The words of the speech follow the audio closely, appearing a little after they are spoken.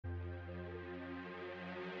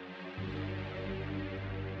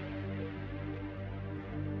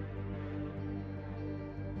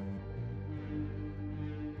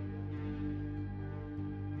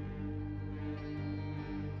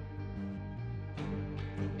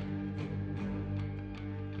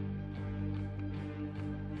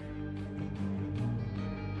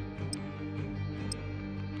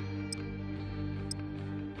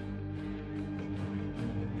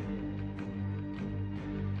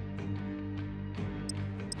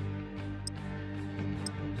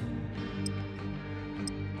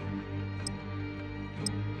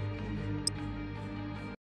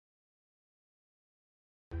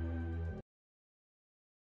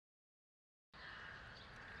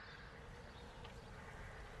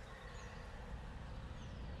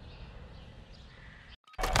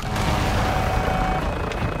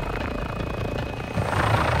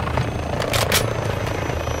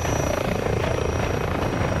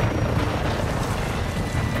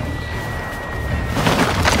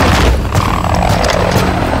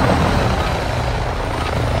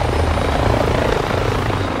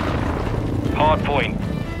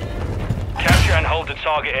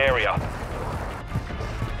target area.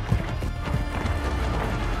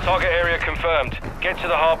 Target area confirmed. Get to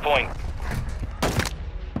the hard point.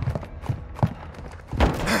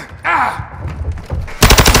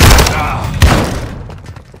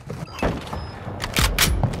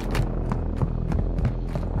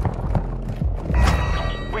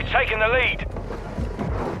 We've taken the lead.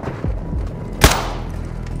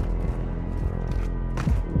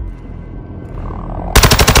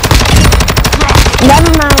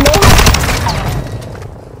 Never mind it.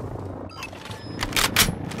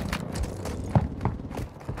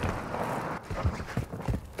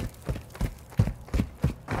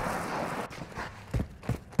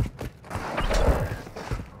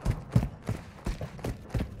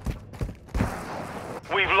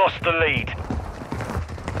 We've lost the lead.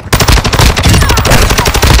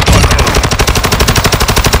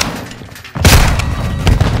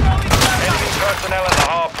 Enemy personnel at the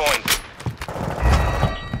hard point.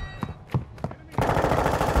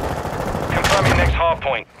 Confirming next hard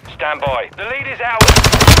point. Stand by. The lead is ours.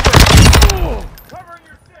 Covering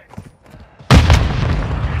your six.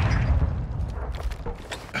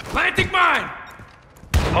 Planting mine!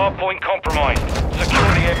 Hard point compromised.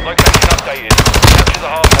 Secure the location updated. Capture the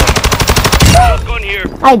hard point. Shotgun here.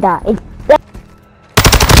 I died.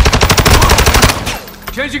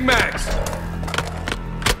 Changing mags.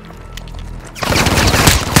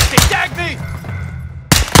 They tagged me!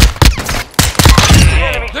 The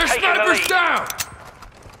enemy's Their taking the snipers lead. down!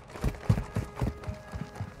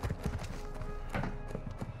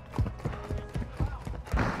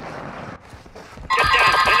 Get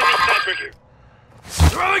down. Enemy sniper here.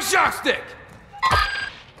 Throwing shock stick!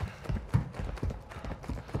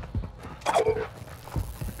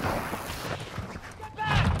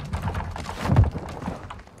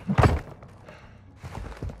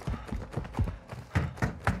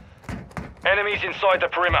 Enemies inside the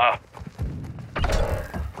perimeter.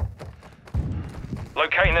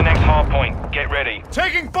 Locating the next hard point. Get ready.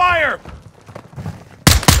 Taking fire!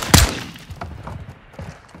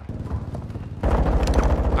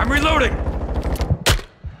 I'm reloading!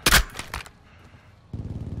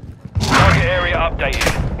 Target area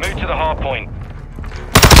updated. Move to the hard point.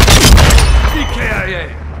 EKIA!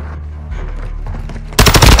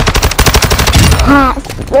 Ah,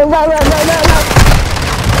 no, no, no, no, no, no.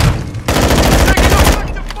 Taking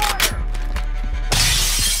effective fire!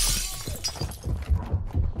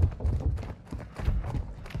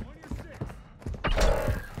 On your six.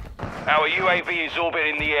 Our UAV is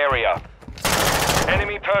orbiting the area.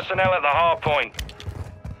 Enemy personnel at the hard point.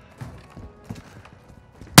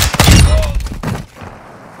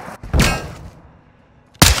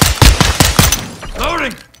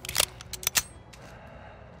 Loading!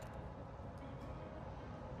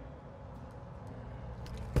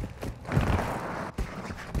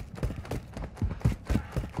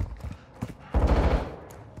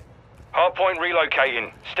 Hard point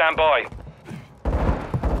relocating. Stand by.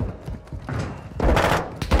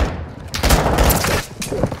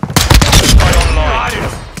 Stay online.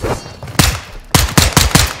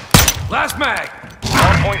 Last mag!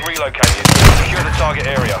 Hard point relocated. Secure the target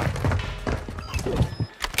area.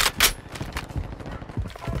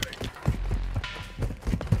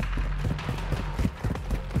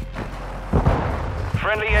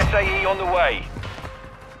 Friendly SAE on the way.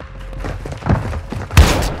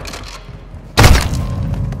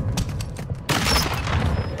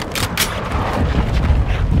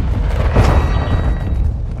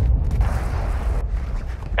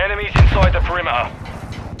 Enemies inside the perimeter.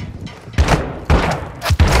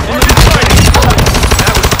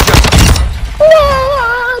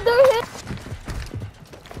 No, they're hit.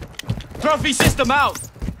 Trophy system out!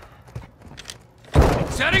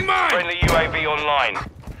 Setting mine! Friendly UAV online.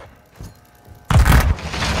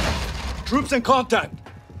 Troops in contact!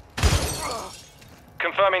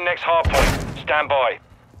 Confirming next hard point. Stand by.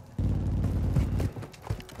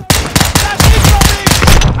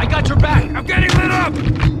 I got your back! I'm getting lit up!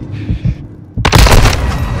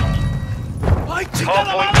 Hard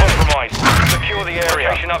point compromised. Secure the area.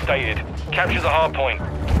 Location updated. Capture the hard point.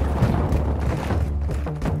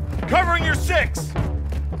 Covering your six!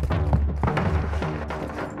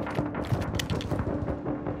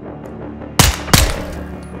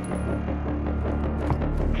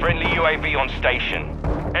 Friendly UAV on station.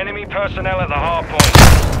 Enemy personnel at the hard point.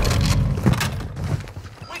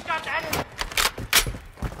 We got the enemy!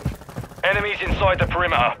 Enemies inside the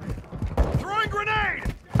perimeter. Throwing grenade!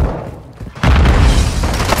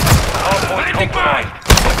 Hard point Landing compromised.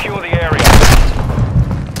 Secure the area.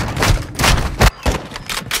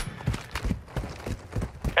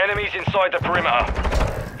 Enemies inside the perimeter.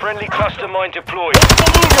 Friendly cluster mine deployed.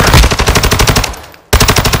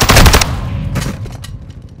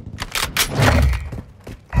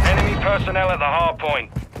 Enemy personnel at the hard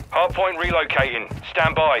point. Hard point relocating.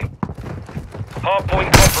 Stand by. Hard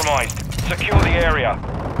point compromised. Secure the area.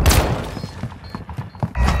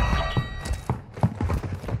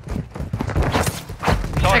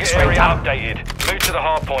 Target area updated. Move to the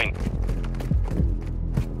hard point.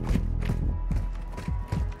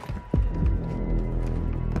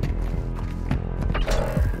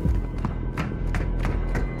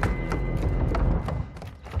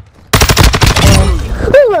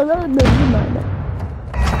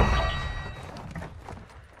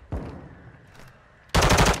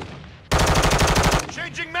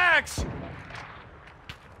 Changing mags!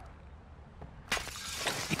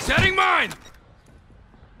 Setting mine!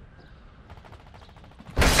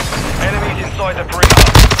 Enemies inside the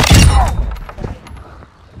perimeter.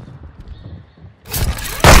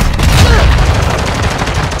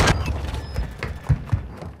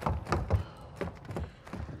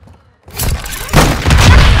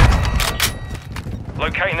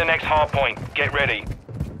 Locating the next hard point. Get ready.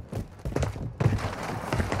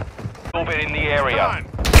 Orbit in the area.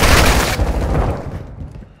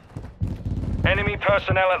 Enemy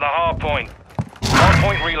personnel at the hard point. Hard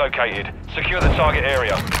point relocated. Secure the target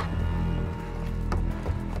area.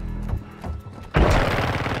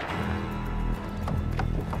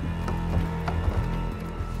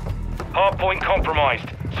 Hard point compromised.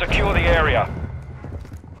 Secure the area.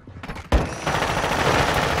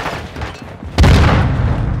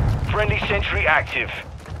 Friendly sentry active.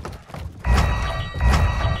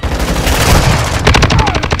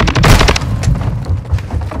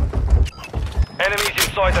 Enemies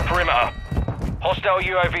inside the perimeter. Hostile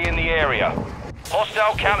UAV in the area.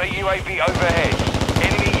 Hostile counter UAV overhead.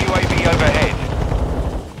 Enemy UAV overhead.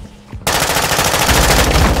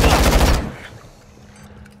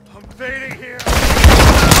 I'm fading here.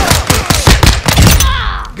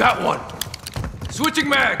 Got one. Switching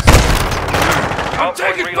mags. I'm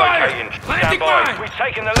Hardpoint taking fire. relocating. Planting Stand by. mine. We've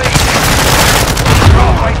taken the lead.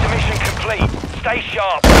 Halfway to mission complete. Stay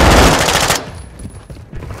sharp.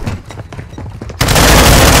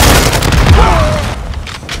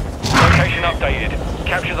 Location updated.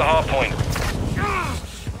 Capture the hard point.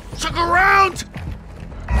 Took a round!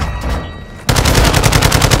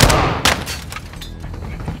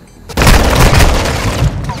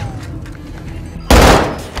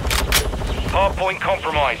 Hard point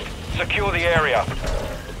compromised. Secure the area.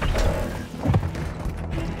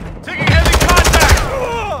 Taking heavy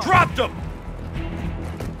contact! Dropped him!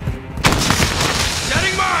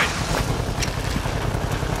 Setting mine.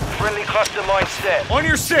 Friendly cluster mine set. On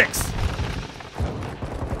your 6!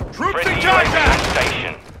 Troops Friendly in UAV contact! on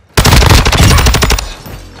station.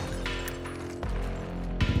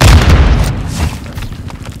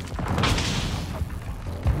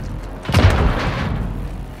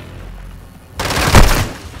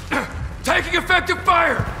 Taking effective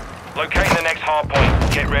fire. Locating the next hard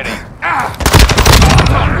point. Get ready. Ah!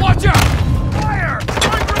 Watch out! Fire!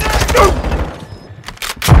 Throwing grenade!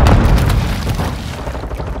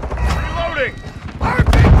 Reloading!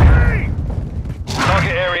 RPG!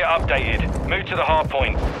 Target area updated. Move to the hard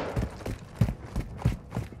point.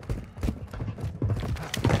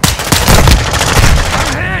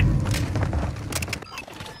 I'm hit.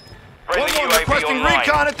 Friendly One UAV requesting online.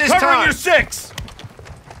 recon at this time. Covering your 6!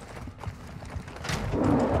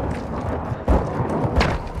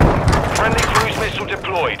 Friendly cruise missile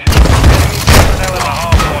deployed. Enemy personnel at the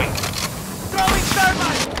hard point. Throwing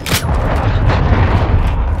thermite!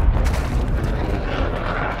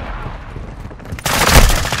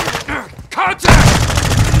 Contact.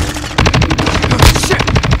 Shit.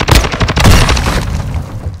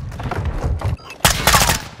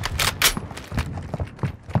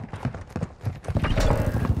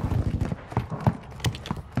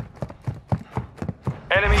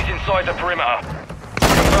 Enemies inside the perimeter.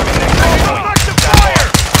 Confirming next hard point. Selective Stand by. fire!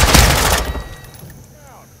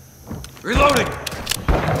 Reloading.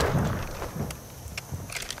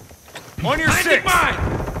 On your Planting 6! mine.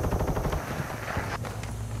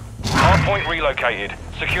 Hard point relocated.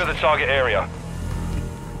 Secure the target area.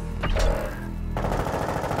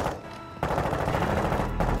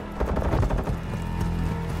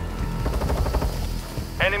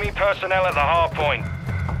 Enemy personnel at the hard point.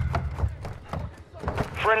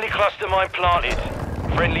 Friendly cluster mine planted.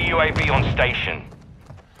 Friendly UAV on station.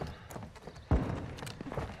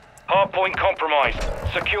 Hard point compromised.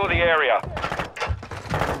 Secure the area.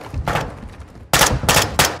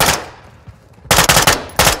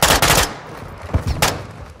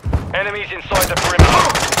 Enemies inside the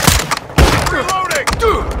perimeter. Reloading!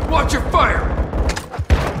 Dude, watch your fire!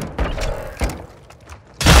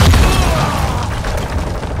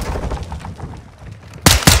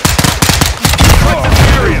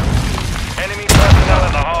 Area! Enemy personnel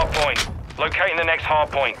at the hard point. Locating the next hard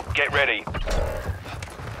point. Get ready.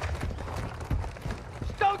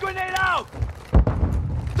 Stun grenade out!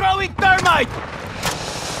 Throwing thermite!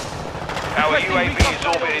 Our UAV is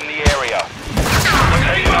orbiting the area.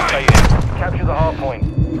 Location updated. Capture the hard point.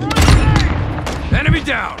 Enemy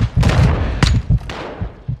down!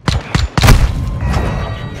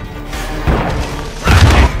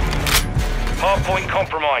 Hard point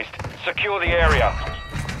compromised. Secure the area.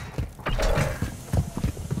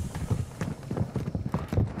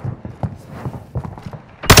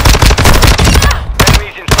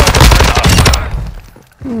 Enemies inside the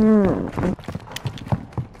perimeter.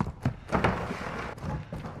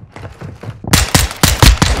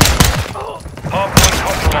 Hard point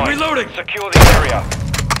compromised. I'm reloading. Secure the area.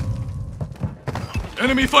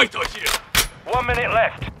 Enemy fighter here! 1 minute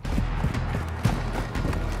left.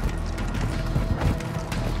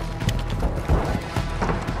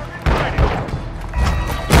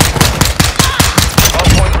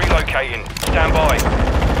 Hardpoint relocating. Stand by.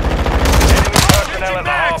 Enemy personnel at the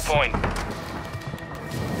hardpoint.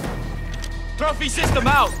 Trophy system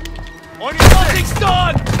out! On your nothing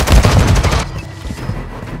stun!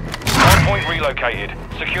 Hardpoint relocated.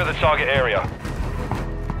 Secure the target area.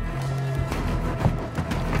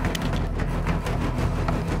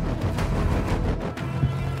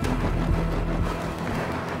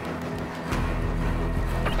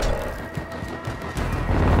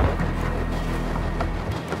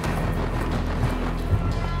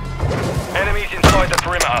 Enemies inside the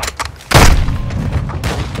perimeter.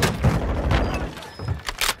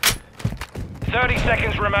 30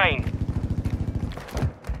 seconds remain.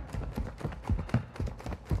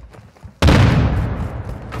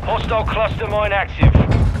 Hostile cluster mine active.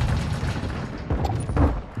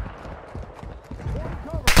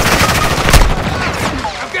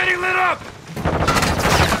 I'm getting lit up!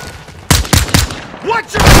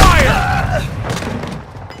 Watch your fire!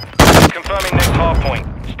 Confirming next hard point.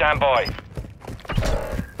 Stand by.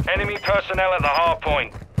 Enemy personnel at the hard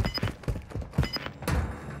point.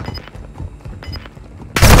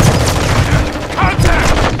 Contact!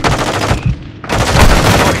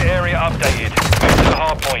 Target area updated. Move to the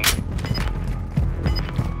hard point.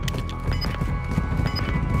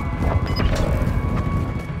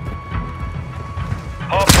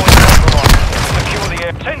 Hard point compromised. Secure the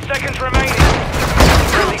area. 10 seconds remaining.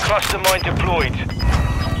 Friendly cluster mine deployed.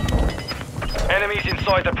 Enemies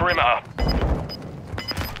inside the perimeter.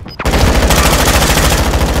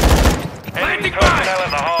 Enemy Landing personnel mine.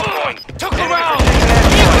 at the hard point. Took Enemy around! precision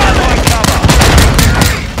airstrike. Find cover.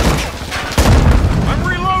 I'm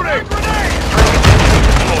reloading!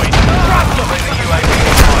 Deployed. Friendly UAV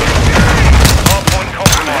deployed. Hardpoint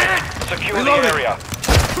compromised. Secure Reloading. the area.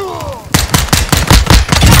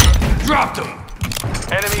 Dropped him!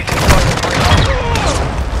 Enemies inside the perimeter.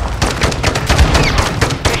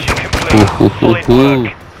 Mission complete. Solid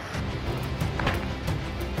work.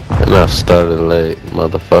 And I started late,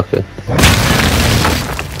 motherfucker.